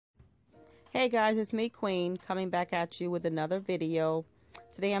Hey guys, it's me Queen coming back at you with another video.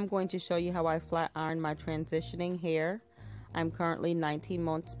 Today I'm going to show you how I flat iron my transitioning hair. I'm currently 19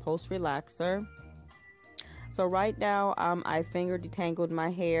 months post relaxer. So right now I finger detangled my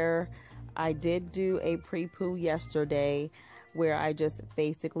hair. I did do a pre-poo yesterday where I just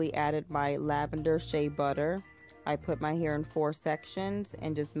basically added my lavender shea butter. I put my hair in 4 sections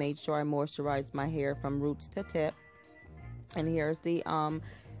and just made sure I moisturized my hair from roots to tip. And here's the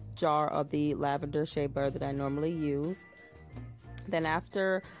jar of the lavender shea butter that I normally use. Then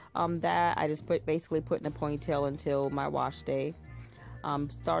after that, I just basically put in a ponytail until my wash day.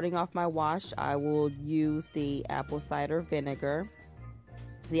 Starting off my wash, I will use the apple cider vinegar.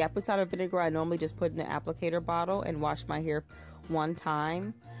 The apple cider vinegar I normally just put in an applicator bottle and wash my hair one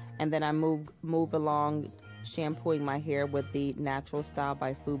time, and then I move along shampooing my hair with the Natural Style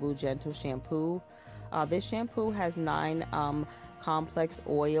by Fubu Gentle shampoo. This shampoo has 9 complex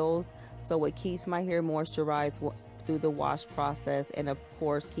oils, so it keeps my hair moisturized through the wash process, and of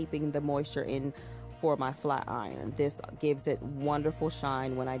course keeping the moisture in for my flat iron. This gives it wonderful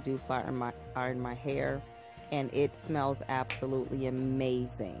shine when I do flat iron my hair, and it smells absolutely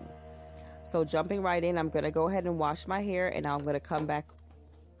amazing. So jumping right in, I'm going to go ahead and wash my hair, and I'm going to come back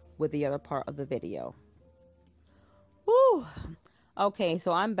with the other part of the video. Woo! Okay,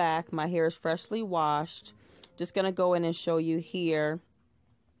 so I'm back. My hair is freshly washed. Just going to go in and show you here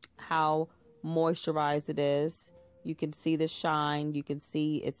how moisturized it is. You can see the shine. You can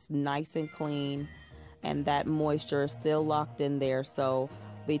see it's nice and clean, and that moisture is still locked in there. So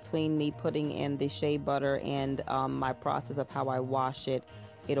between me putting in the shea butter and my process of how I wash it,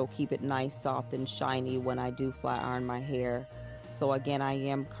 it'll keep it nice, soft, and shiny when I do flat iron my hair. So again, I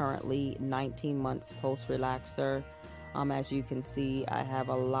am currently 19 months post relaxer. As you can see, I have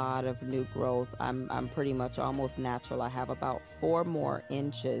a lot of new growth. I'm pretty much almost natural. I have about 4 more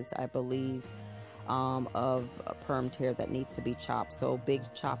inches, I believe, of permed hair that needs to be chopped. So big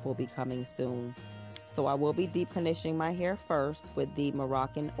chop will be coming soon. So I will be deep conditioning my hair first with the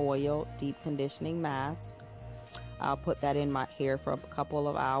Moroccan oil deep conditioning mask. I'll put that in my hair for a couple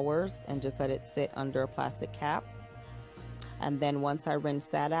of hours and just let it sit under a plastic cap. And then once I rinse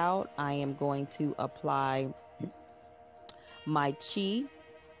that out, I am going to apply my Chi.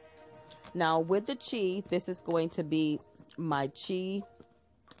 Now with the Chi, this is going to be my Chi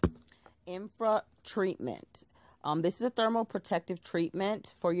Infra treatment. This is a thermal protective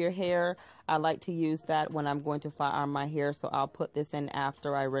treatment for your hair. I like to use that when I'm going to flat iron my hair, so I'll put this in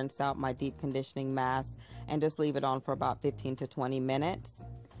after I rinse out my deep conditioning mask and just leave it on for about 15 to 20 minutes.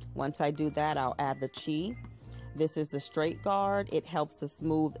 Once I do that, I'll add the Chi. This is the straight guard. It helps to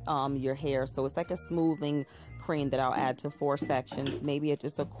smooth your hair, so it's like a smoothing cream that I'll add to 4 sections, maybe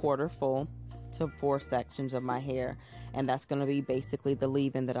just a quarter full to 4 sections of my hair, and that's going to be basically the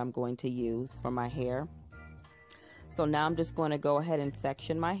leave-in that I'm going to use for my hair. So now I'm just going to go ahead and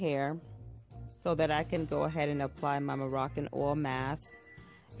section my hair so that I can go ahead and apply my Moroccan oil mask.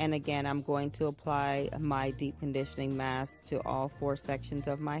 And again, I'm going to apply my deep conditioning mask to all 4 sections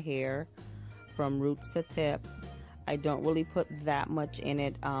of my hair from roots to tip. I don't really put that much in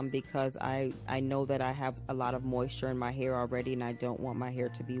it because I know that I have a lot of moisture in my hair already, and I don't want my hair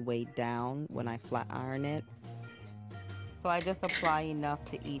to be weighed down when I flat iron it. So I just apply enough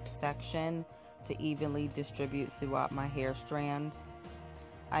to each section to evenly distribute throughout my hair strands.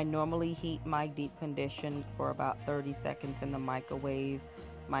 I normally heat my deep condition for about 30 seconds in the microwave.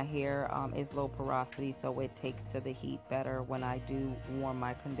 My hair is low porosity, so it takes to the heat better when I do warm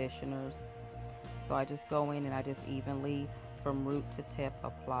my conditioners. So I just go in and I just evenly, from root to tip,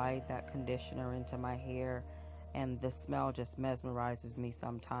 apply that conditioner into my hair, and the smell just mesmerizes me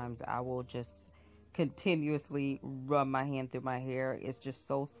sometimes. I will just continuously rub my hand through my hair. It's just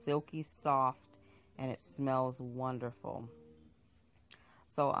so silky soft, and it smells wonderful.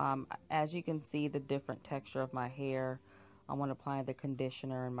 So as you can see the different texture of my hair, when applying the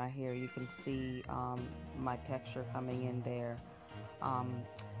conditioner in my hair, you can see my texture coming in there.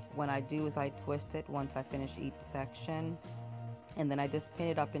 What I do is I twist it once I finish each section, and then I just pin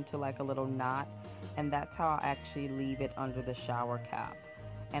it up into like a little knot, and that's how I actually leave it under the shower cap.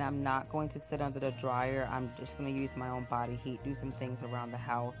 And I'm not going to sit under the dryer. I'm just going to use my own body heat, do some things around the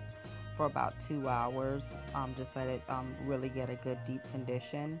house for about 2 hours. Just let it really get a good deep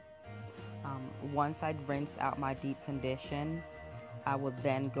condition. Once I rinse out my deep condition, I will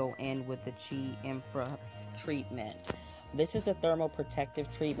then go in with the Chi Infra treatment. This is a thermal protective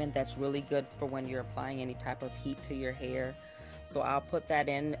treatment that's really good for when you're applying any type of heat to your hair. So I'll put that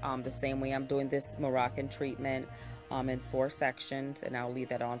in the same way I'm doing this Moroccan treatment in 4 sections, and I'll leave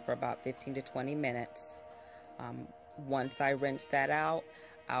that on for about 15 to 20 minutes. Once I rinse that out,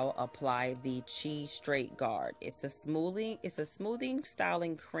 I'll apply the Chi Straight Guard. It's a smoothing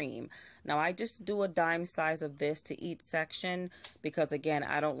styling cream. Now I just do a dime size of this to each section because again,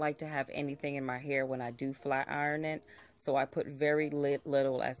 I don't like to have anything in my hair when I do flat iron it. So I put very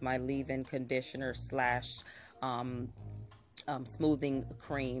little as my leave-in conditioner slash smoothing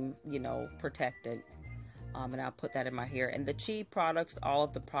cream, you know, protectant. And I'll put that in my hair. And the Chi products, all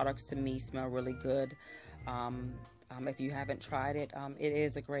of the products to me smell really good. If you haven't tried it, it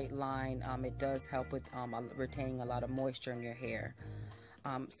is a great line. It does help with retaining a lot of moisture in your hair.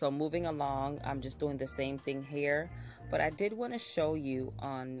 So moving along, I'm just doing the same thing here. But I did want to show you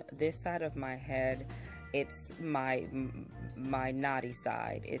on this side of my head, it's my knotty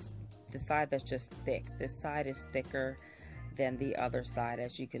side. It's the side that's just thick. This side is thicker than the other side.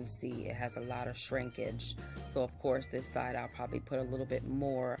 As you can see, it has a lot of shrinkage. So of course this side I'll probably put a little bit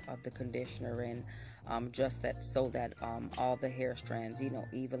more of the conditioner in, just so that all the hair strands, you know,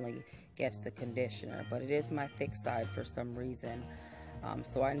 evenly gets the conditioner. But it is my thick side for some reason,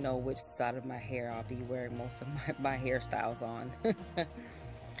 so I know which side of my hair I'll be wearing most of my hairstyles on.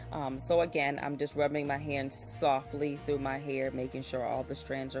 So again, I'm just rubbing my hands softly through my hair, making sure all the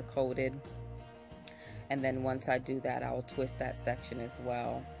strands are coated. And then once I do that, I will twist that section as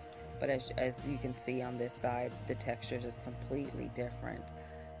well. But as you can see on this side, the texture is just completely different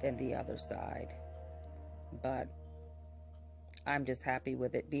than the other side. But I'm just happy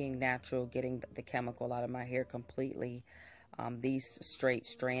with it being natural, getting the chemical out of my hair completely. These straight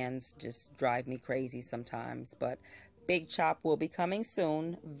strands just drive me crazy sometimes. But Big Chop will be coming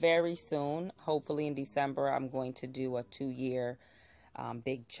soon, very soon. Hopefully in December, I'm going to do a 2-year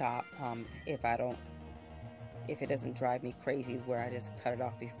Big Chop if it doesn't drive me crazy where I just cut it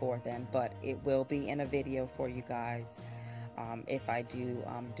off before then. But it will be in a video for you guys if I do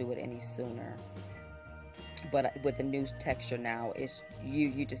do it any sooner. But with the new texture now, it's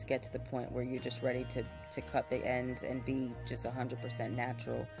you just get to the point where you're just ready to cut the ends and be just 100%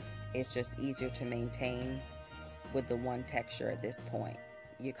 natural. It's just easier to maintain with the one texture at this point.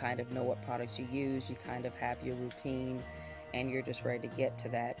 You kind of know what products you use, you kind of have your routine, and you're just ready to get to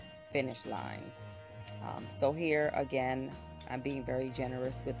that finish line. So here again, I'm being very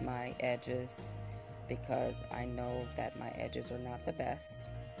generous with my edges because I know that my edges are not the best.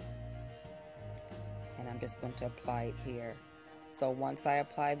 And I'm just going to apply it here. So once I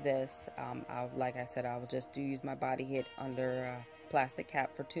apply this, like I said, I'll just use my body heat under a plastic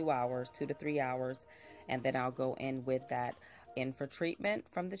cap for 2 hours, 2 to 3 hours, and then I'll go in with that Infra treatment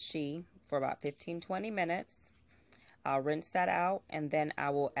from the Chi for about 15-20 minutes. I'll rinse that out, and then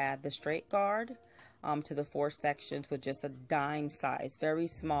I will add the straight guard to the 4 sections with just a dime size, very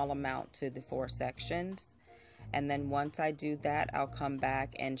small amount to the 4 sections. And then once I do that, I'll come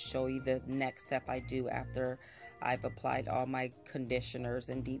back and show you the next step I do after I've applied all my conditioners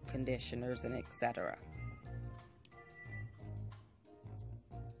and deep conditioners and etc.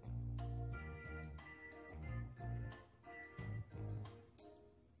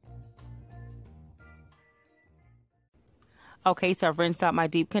 Okay, so I've rinsed out my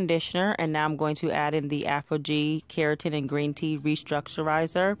deep conditioner, and now I'm going to add in the Afro-G Keratin and Green Tea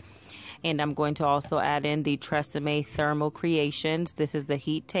Restructurizer. And I'm going to also add in the Tresemme Thermal Creations. This is the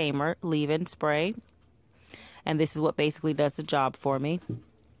Heat Tamer leave-in spray. And this is what basically does the job for me.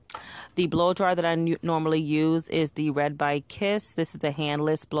 The blow dryer that I normally use is the Red by Kiss. This is a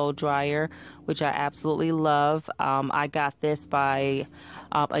handless blow dryer, which I absolutely love. I got this by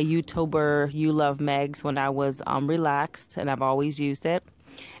a YouTuber, You Love Megs, when I was relaxed, and I've always used it.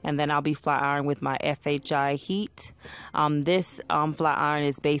 And then I'll be flat iron with my FHI heat. This flat iron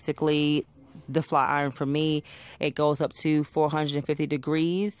is basically the flat iron for me. It goes up to 450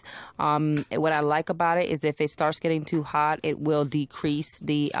 degrees. What I like about it is if it starts getting too hot, it will decrease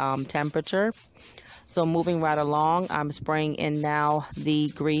the temperature. So moving right along, I'm spraying in now the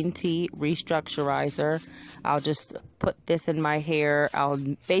Green Tea Restructurizer. I'll just put this in my hair.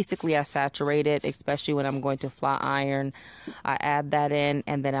 I saturate it, especially when I'm going to flat iron. I add that in,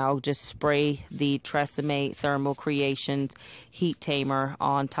 and then I'll just spray the Tresemme Thermal Creations Heat Tamer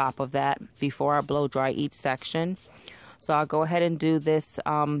on top of that before I blow dry each section. So I'll go ahead and do this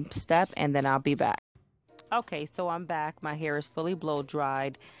step, and then I'll be back. Okay, so I'm back. My hair is fully blow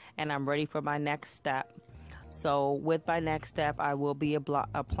dried, and I'm ready for my next step. So with my next step, I will be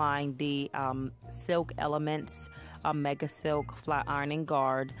applying the Silk Elements Mega Silk Flat Ironing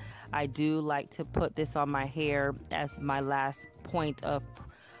Guard. I do like to put this on my hair as my last point of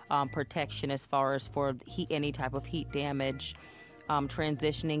protection as far as for any type of heat damage.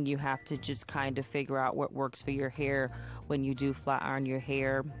 Transitioning, you have to just kind of figure out what works for your hair when you do flat iron your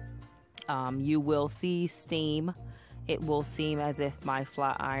hair. You will see steam it will seem as if my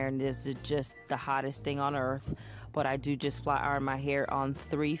flat iron is just the hottest thing on earth, but I do just flat iron my hair on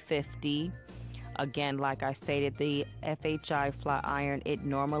 350. Again, like I stated, the FHI flat iron, it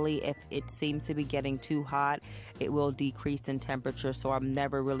normally, if it seems to be getting too hot, it will decrease in temperature, so I'm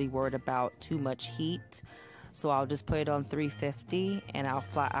never really worried about too much heat. So I'll just put it on 350 and I'll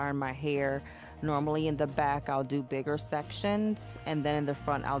flat iron my hair. Normally in the back I'll do bigger sections, and then in the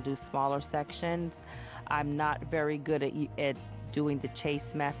front I'll do smaller sections. I'm not very good at doing the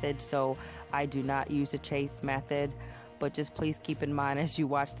chase method, so I do not use the chase method. But just please keep in mind as you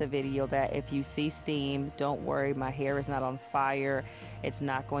watch the video that if you see steam, don't worry, my hair is not on fire. It's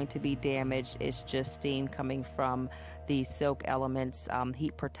not going to be damaged. It's just steam coming from the Silk Elements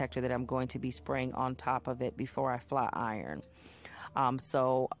heat protector that I'm going to be spraying on top of it before I flat iron.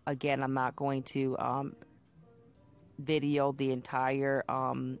 So again, I'm not going to video the entire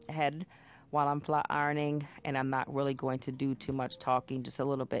head while I'm flat ironing, and I'm not really going to do too much talking, just a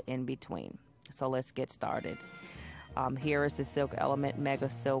little bit in between. So let's get started. Here is the Silk Element Mega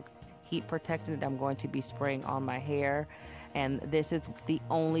Silk Heat Protectant that I'm going to be spraying on my hair. And this is the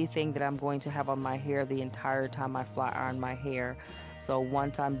only thing that I'm going to have on my hair the entire time I flat iron my hair. So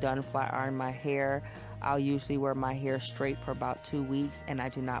once I'm done flat ironing my hair, I'll usually wear my hair straight for about 2 weeks, and I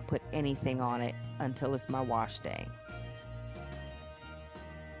do not put anything on it until it's my wash day.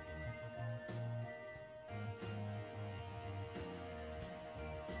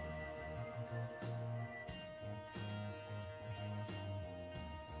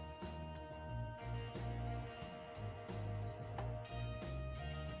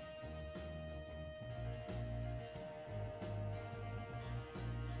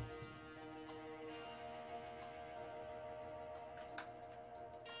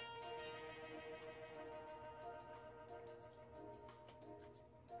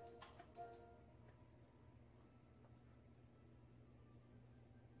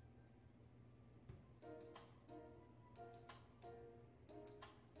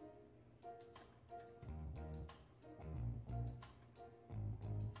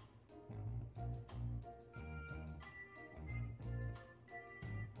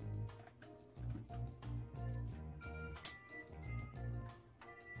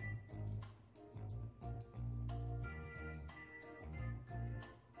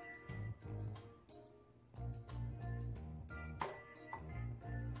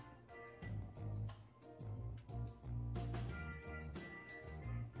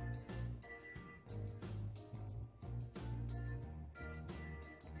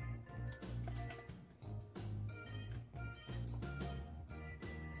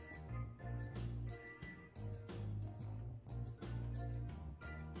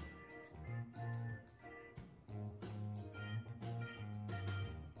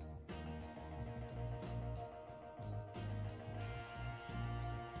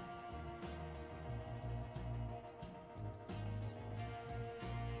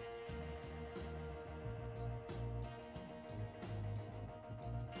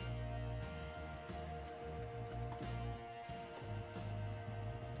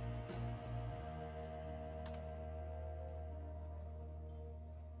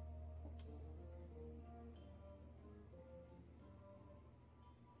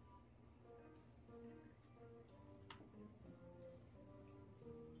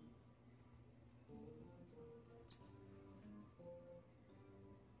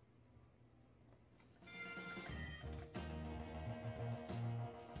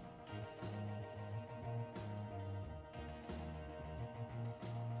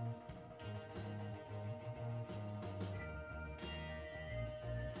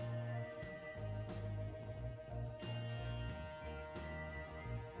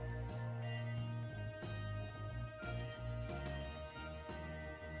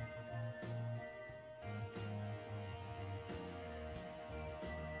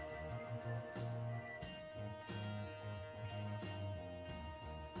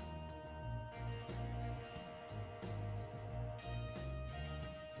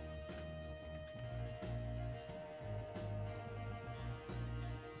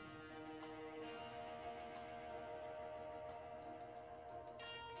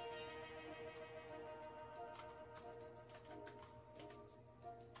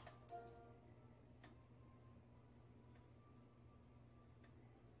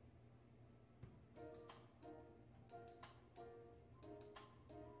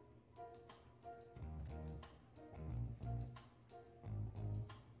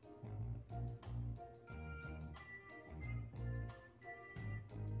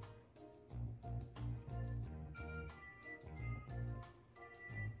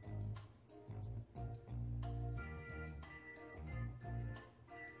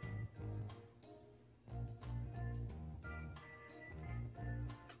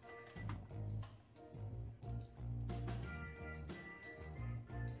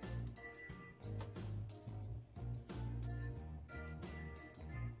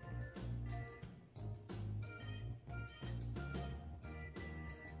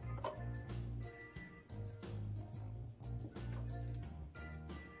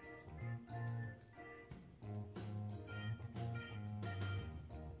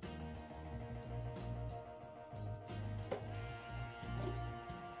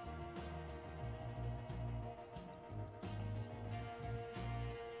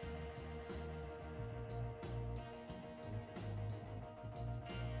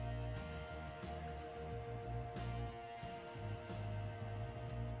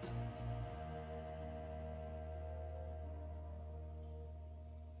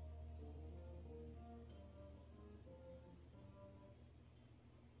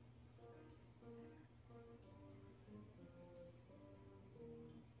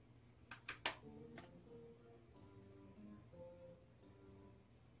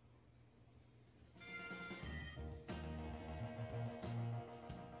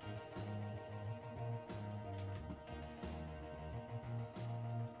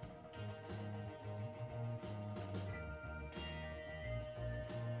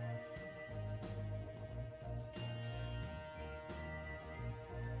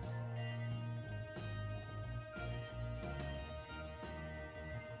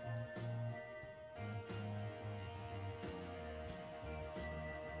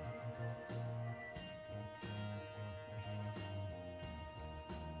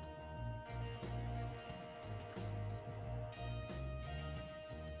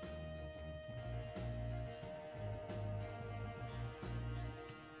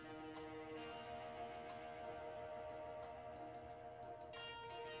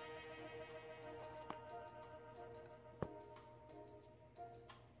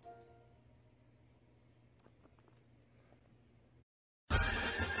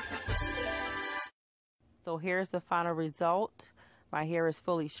 So here's the final result. My hair is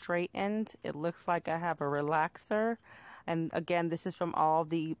fully straightened. It looks like I have a relaxer. And again, this is from all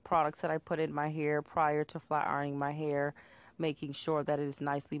the products that I put in my hair prior to flat ironing my hair, making sure that it is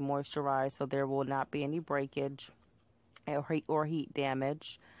nicely moisturized so there will not be any breakage or heat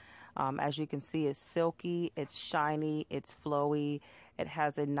damage. As you can see, it's silky, it's shiny, it's flowy, it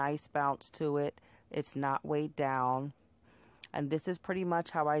has a nice bounce to it, it's not weighed down. And this is pretty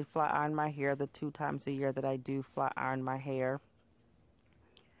much how I flat iron my hair the 2 times a year that I do flat iron my hair.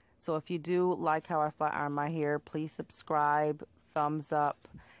 So if you do like how I flat iron my hair, please subscribe, thumbs up.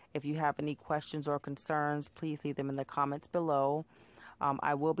 If you have any questions or concerns, please leave them in the comments below.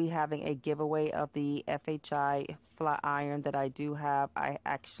 I will be having a giveaway of the FHI flat iron that I do have. I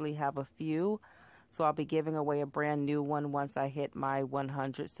actually have a few, so I'll be giving away a brand new one once I hit my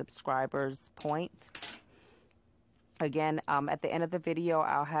 100 subscribers point. Again, at the end of the video,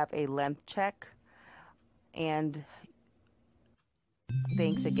 I'll have a length check. And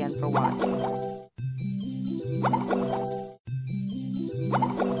thanks again for watching.